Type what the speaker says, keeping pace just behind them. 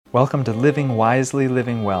Welcome to Living Wisely,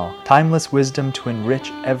 Living Well, timeless wisdom to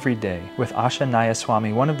enrich every day, with Asha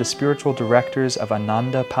Nayaswami, one of the spiritual directors of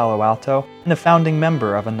Ananda Palo Alto and a founding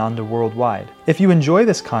member of Ananda Worldwide. If you enjoy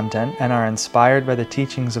this content and are inspired by the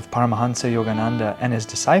teachings of Paramahansa Yogananda and his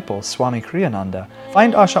disciple, Swami Kriyananda,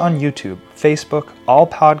 find Asha on YouTube, Facebook, all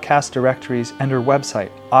podcast directories, and her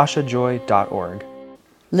website, ashajoy.org.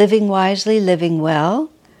 Living Wisely, Living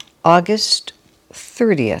Well, August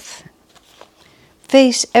 30th.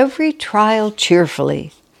 Face every trial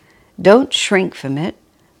cheerfully. Don't shrink from it,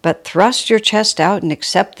 but thrust your chest out and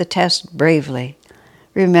accept the test bravely.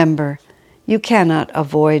 Remember, you cannot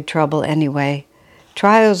avoid trouble anyway.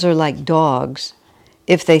 Trials are like dogs.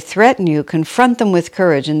 If they threaten you, confront them with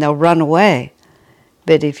courage and they'll run away.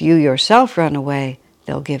 But if you yourself run away,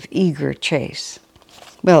 they'll give eager chase.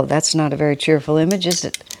 Well, that's not a very cheerful image, is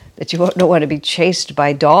it? That you don't want to be chased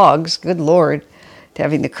by dogs. Good Lord.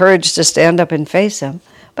 Having the courage to stand up and face them.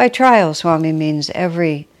 By trial, Swami means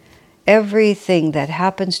everything that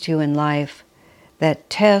happens to you in life that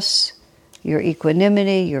tests your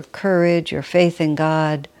equanimity, your courage, your faith in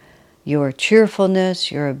God, your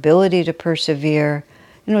cheerfulness, your ability to persevere.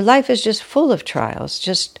 You know, life is just full of trials,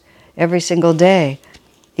 just every single day.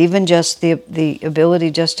 Even just the ability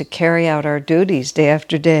just to carry out our duties day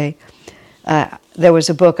after day. There was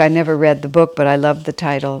a book, I never read the book, but I loved the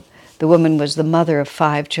title. The woman was the mother of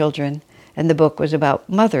 5 children, and the book was about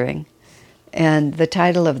mothering. And the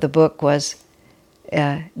title of the book was,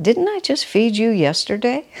 Didn't I Just Feed You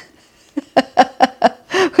Yesterday?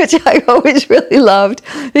 Which I always really loved,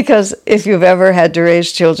 because if you've ever had to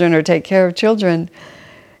raise children or take care of children,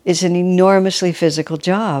 it's an enormously physical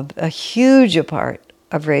job. A huge part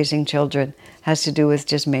of raising children has to do with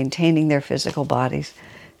just maintaining their physical bodies,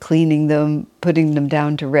 cleaning them, putting them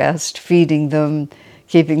down to rest, feeding them,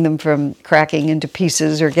 keeping them from cracking into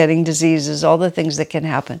pieces or getting diseases, all the things that can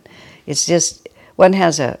happen. It's just, one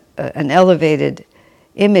has an elevated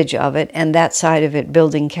image of it, and that side of it,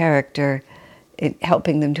 building character,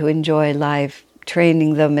 helping them to enjoy life,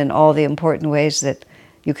 training them in all the important ways that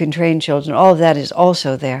you can train children. All of that is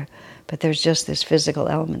also there, but there's just this physical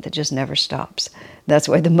element that just never stops. That's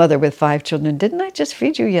why the mother with 5 children, didn't I just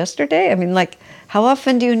feed you yesterday? I mean, like, how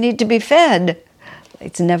often do you need to be fed?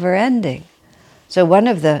 It's never ending. So one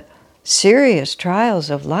of the serious trials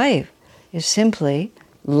of life is simply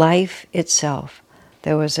life itself.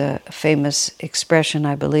 There was a famous expression,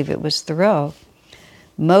 I believe it was Thoreau.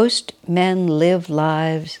 Most men live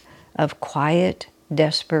lives of quiet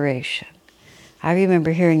desperation. I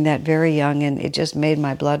remember hearing that very young, and it just made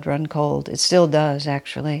my blood run cold. It still does,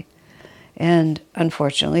 actually. And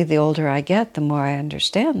unfortunately, the older I get, the more I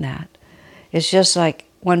understand that. It's just like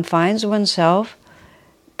one finds oneself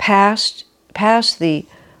past the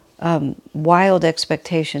wild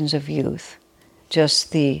expectations of youth,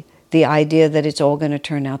 just the idea that it's all going to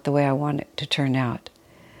turn out the way I want it to turn out.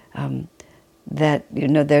 That, you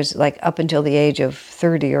know, there's like up until the age of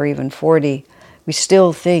 30 or even 40, we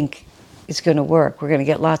still think it's going to work. We're going to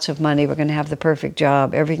get lots of money. We're going to have the perfect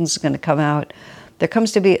job. Everything's going to come out. There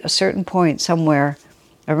comes to be a certain point somewhere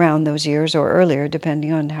around those years or earlier,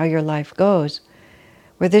 depending on how your life goes,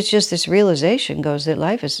 where there's just this realization goes that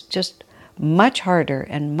life is just much harder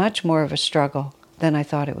and much more of a struggle than I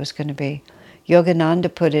thought it was going to be.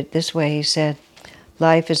 Yogananda put it this way. He said,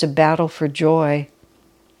 life is a battle for joy,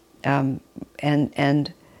 and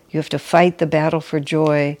you have to fight the battle for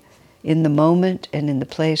joy in the moment and in the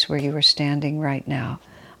place where you are standing right now.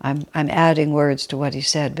 I'm adding words to what he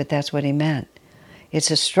said, but that's what he meant. It's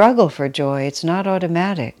a struggle for joy. It's not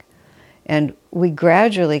automatic. And we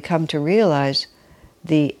gradually come to realize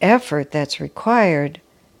the effort that's required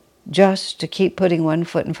just to keep putting one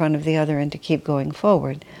foot in front of the other and to keep going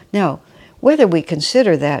forward. Now, whether we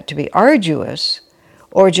consider that to be arduous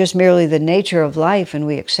or just merely the nature of life and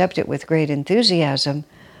we accept it with great enthusiasm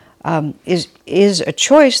is a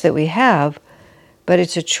choice that we have, but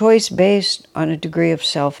it's a choice based on a degree of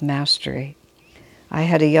self-mastery. I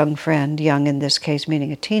had a young friend, young in this case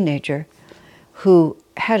meaning a teenager, who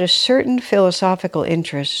had a certain philosophical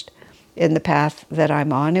interest in the path that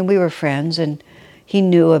I'm on, and we were friends, and he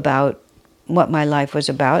knew about what my life was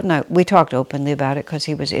about, and we talked openly about it because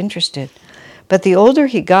he was interested. But the older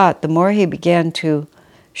he got, the more he began to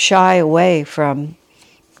shy away from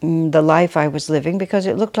the life I was living because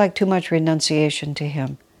it looked like too much renunciation to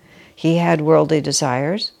him. He had worldly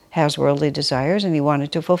desires, has worldly desires, and he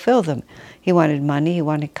wanted to fulfill them. He wanted money, he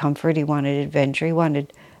wanted comfort, he wanted adventure, he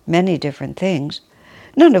wanted many different things,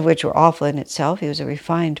 none of which were awful in itself. He was a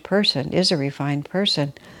refined person, is a refined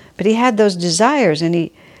person. But he had those desires, and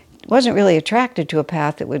he wasn't really attracted to a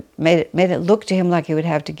path that would made it look to him like he would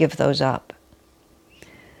have to give those up.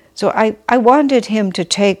 So I wanted him to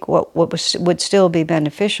take what would still be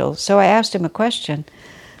beneficial. So I asked him a question.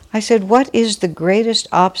 I said, what is the greatest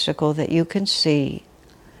obstacle that you can see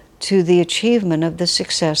to the achievement of the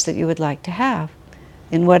success that you would like to have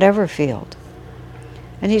in whatever field?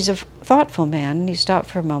 And he's a thoughtful man, and he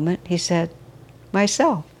stopped for a moment. He said,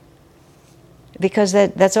 myself. Because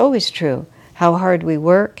that's always true. How hard we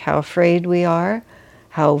work, how afraid we are,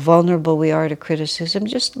 how vulnerable we are to criticism,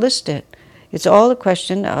 just list it. It's all a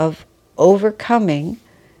question of overcoming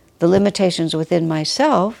the limitations within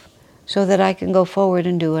myself so that I can go forward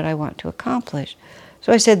and do what I want to accomplish.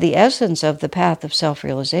 So I said the essence of the path of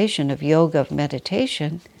self-realization, of yoga, of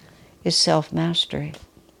meditation, is self-mastery.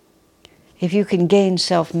 If you can gain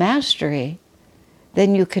self-mastery,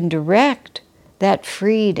 then you can direct that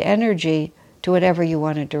freed energy to whatever you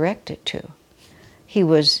want to direct it to. He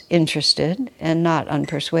was interested and not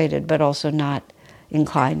unpersuaded, but also not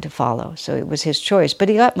inclined to follow. So it was his choice, but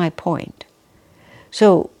he got my point.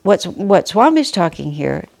 So what Swami's talking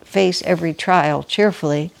here, face every trial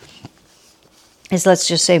cheerfully, is, let's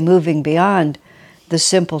just say, moving beyond the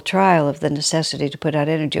simple trial of the necessity to put out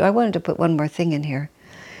energy. I wanted to put one more thing in here.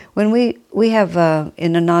 When we have,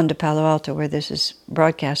 in Ananda, Palo Alto, where this is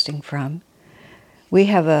broadcasting from, we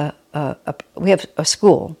have a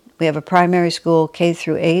school. We have a primary school, K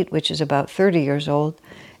through 8, which is about 30 years old,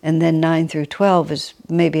 and then 9 through 12 is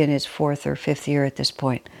maybe in its 4th or 5th year at this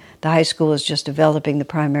point. The high school is just developing. The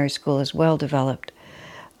primary school is well developed.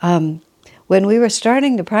 When we were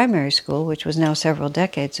starting the primary school, which was now several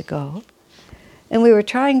decades ago, and we were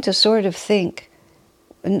trying to sort of think,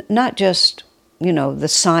 not just, the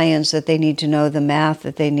science that they need to know, the math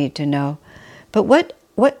that they need to know, but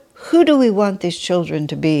who do we want these children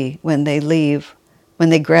to be when they leave, when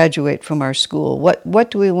they graduate from our school? What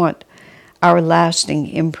do we want our lasting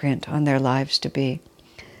imprint on their lives to be?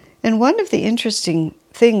 And one of the interesting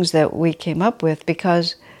things that we came up with,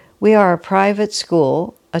 because we are a private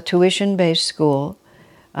school, a tuition-based school,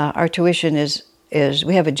 our tuition is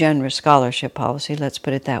we have a generous scholarship policy, let's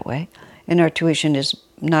put it that way, and our tuition is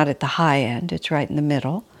not at the high end, it's right in the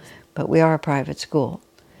middle, but we are a private school.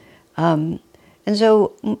 And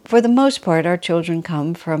so, for the most part, our children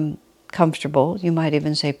come from comfortable, you might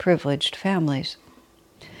even say privileged families.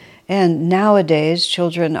 And nowadays,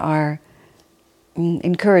 children are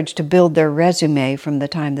encouraged to build their resume from the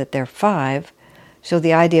time that they're 5. So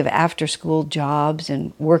the idea of after-school jobs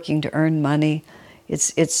and working to earn money,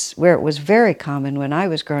 it's where it was very common when I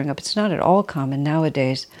was growing up. It's not at all common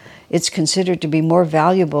nowadays. It's considered to be more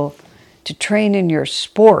valuable to train in your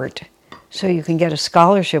sport so you can get a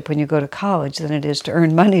scholarship when you go to college than it is to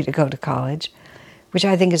earn money to go to college, which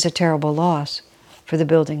I think is a terrible loss for the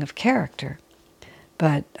building of character.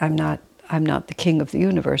 But I'm not the king of the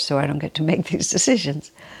universe, so I don't get to make these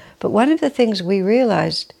decisions. But one of the things we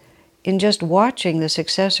realized in just watching the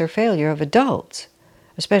success or failure of adults,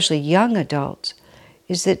 especially young adults,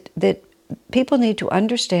 is that people need to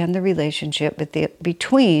understand the relationship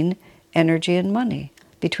between energy and money,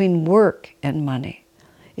 between work and money.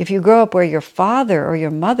 If you grow up where your father or your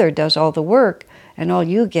mother does all the work and all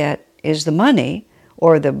you get is the money,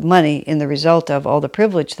 or the money in the result of all the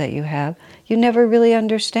privilege that you have, you never really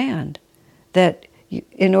understand that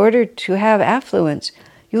in order to have affluence,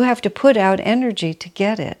 you have to put out energy to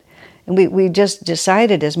get it. And we just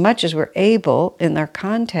decided, as much as we're able in our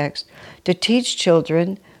context, to teach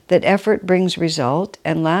children that effort brings result,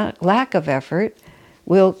 and lack of effort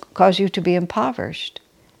will cause you to be impoverished,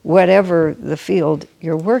 whatever the field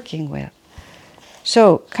you're working with.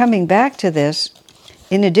 So coming back to this,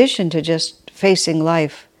 in addition to just facing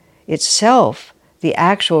life itself, the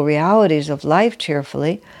actual realities of life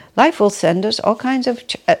cheerfully, life will send us all kinds of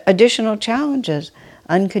additional challenges.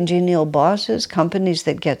 Uncongenial bosses, companies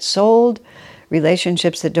that get sold,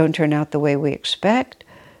 relationships that don't turn out the way we expect,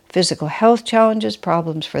 physical health challenges,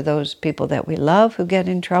 problems for those people that we love who get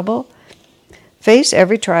in trouble. Face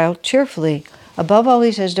every trial cheerfully. Above all,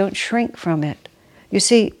 he says, don't shrink from it. You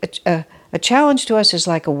see, a challenge to us is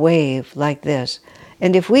like a wave, like this.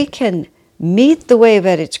 And if we can meet the wave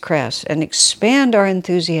at its crest and expand our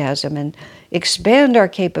enthusiasm and expand our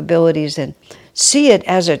capabilities and see it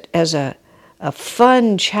as a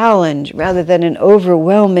fun challenge rather than an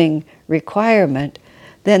overwhelming requirement,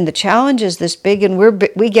 then the challenge is this big and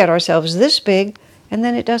we get ourselves this big, and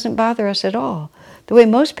then it doesn't bother us at all. The way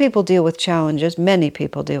most people deal with challenges, many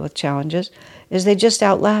people deal with challenges, is they just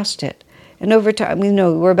outlast it. And over time,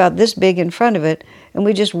 we're about this big in front of it, and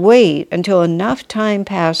we just wait until enough time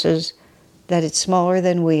passes that it's smaller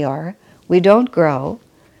than we are. We don't grow.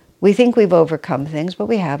 We think we've overcome things, but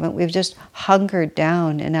we haven't. We've just hunkered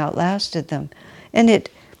down and outlasted them. And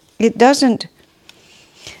it doesn't,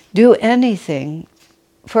 do anything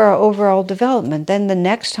for our overall development. Then the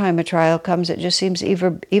next time a trial comes, it just seems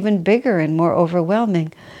even bigger and more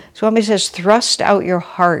overwhelming. Swami says, thrust out your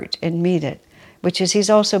heart and meet it, which is, he's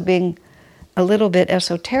also being a little bit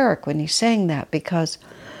esoteric when he's saying that, because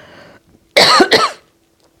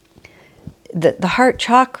the heart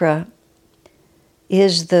chakra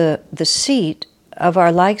is the seat of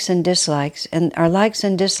our likes and dislikes, and our likes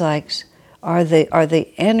and dislikes are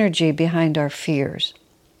the energy behind our fears.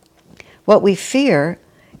 What we fear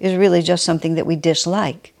is really just something that we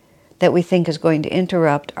dislike, that we think is going to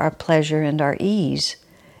interrupt our pleasure and our ease.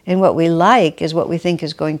 And what we like is what we think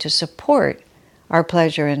is going to support our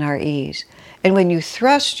pleasure and our ease. And when you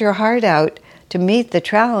thrust your heart out to meet the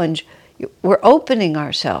challenge, we're opening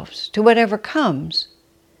ourselves to whatever comes,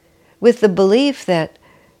 with the belief that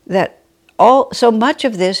so much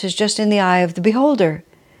of this is just in the eye of the beholder.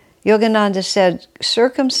 Yogananda said,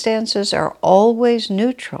 circumstances are always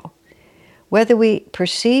neutral. Whether we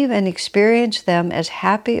perceive and experience them as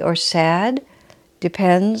happy or sad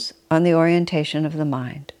depends on the orientation of the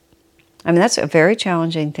mind. I mean, that's a very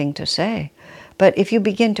challenging thing to say. But if you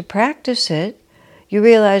begin to practice it, you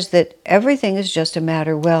realize that everything is just a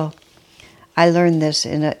matter, well, I learned this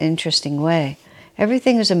in an interesting way.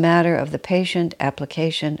 Everything is a matter of the patient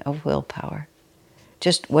application of willpower.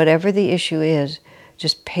 Just whatever the issue is,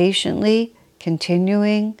 just patiently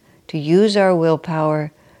continuing to use our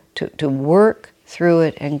willpower to work through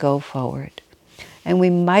it and go forward. And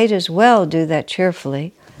we might as well do that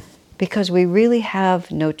cheerfully, because we really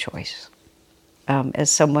have no choice.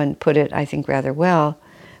 As someone put it, I think rather well,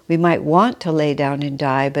 we might want to lay down and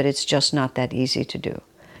die, but it's just not that easy to do.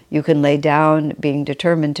 You can lay down being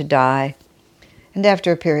determined to die, and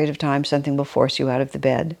after a period of time, something will force you out of the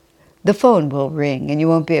bed. The phone will ring, and you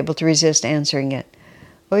won't be able to resist answering it.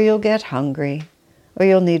 Or you'll get hungry, or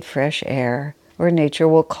you'll need fresh air, or nature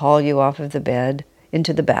will call you off of the bed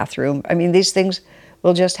into the bathroom. I mean, these things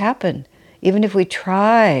will just happen, even if we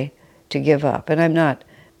try to give up. And I'm not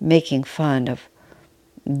making fun of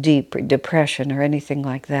deep depression or anything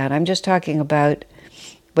like that. I'm just talking about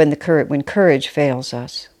when courage fails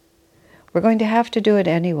us. We're going to have to do it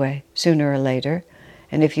anyway, sooner or later.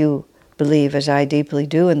 And if you believe, as I deeply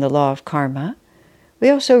do, in the law of karma, we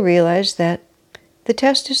also realize that the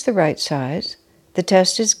test is the right size. The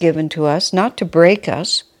test is given to us, not to break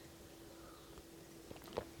us,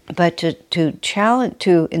 but to challenge,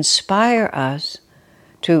 to inspire us,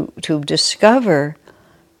 to discover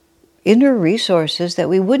inner resources that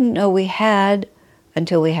we wouldn't know we had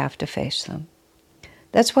until we have to face them.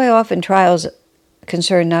 That's why often trials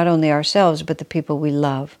concern not only ourselves, but the people we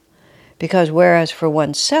love. Because whereas for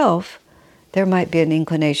oneself, there might be an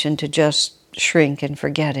inclination to just shrink and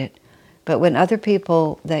forget it. But when other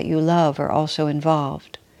people that you love are also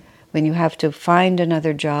involved, when you have to find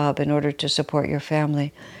another job in order to support your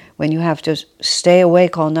family, when you have to stay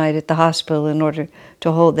awake all night at the hospital in order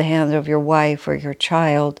to hold the hand of your wife or your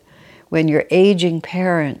child, when your aging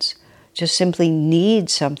parents just simply need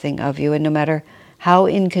something of you, and no matter how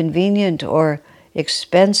inconvenient or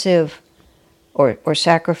expensive or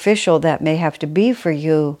sacrificial that may have to be for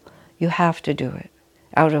you, you have to do it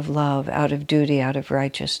out of love, out of duty, out of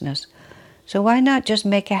righteousness. So why not just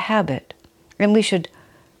make a habit? And we should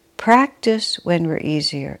practice when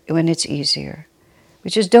it's easier.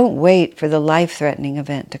 Which is, don't wait for the life-threatening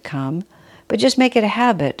event to come, but just make it a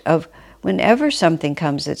habit of whenever something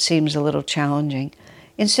comes that seems a little challenging,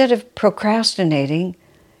 instead of procrastinating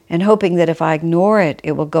and hoping that if I ignore it,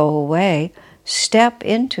 it will go away, step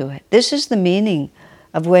into it. This is the meaning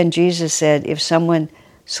of when Jesus said, if someone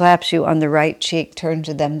slaps you on the right cheek, turn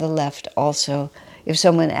to them the left also. If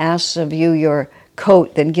someone asks of you your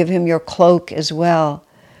coat, then give him your cloak as well.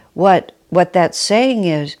 What that's saying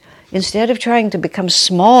is, instead of trying to become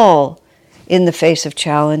small in the face of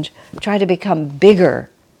challenge, try to become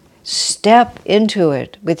bigger. Step into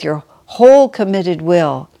it with your whole committed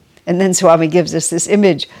will. And then Swami gives us this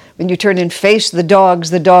image. When you turn and face the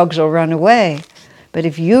dogs will run away. But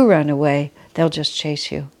if you run away, they'll just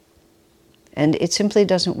chase you. And it simply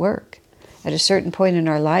doesn't work. At a certain point in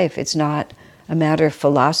our life, it's not a matter of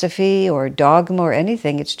philosophy or dogma or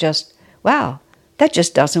anything. It's just, wow, that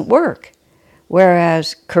just doesn't work.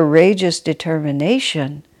 Whereas courageous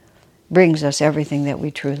determination brings us everything that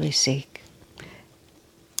we truly seek.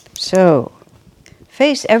 So,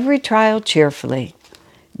 face every trial cheerfully.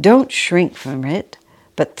 Don't shrink from it,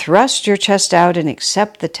 but thrust your chest out and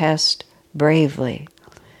accept the test bravely.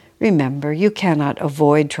 Remember, you cannot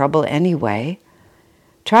avoid trouble anyway.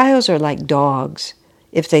 Trials are like dogs.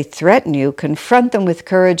 If they threaten you, confront them with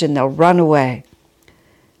courage and they'll run away.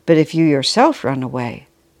 But if you yourself run away,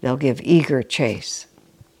 they'll give eager chase.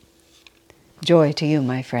 Joy to you,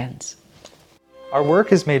 my friends. Our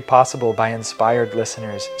work is made possible by inspired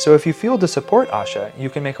listeners, so if you feel to support Asha, you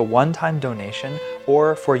can make a one-time donation,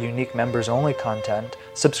 or for unique members-only content,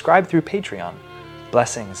 subscribe through Patreon.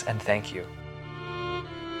 Blessings and thank you.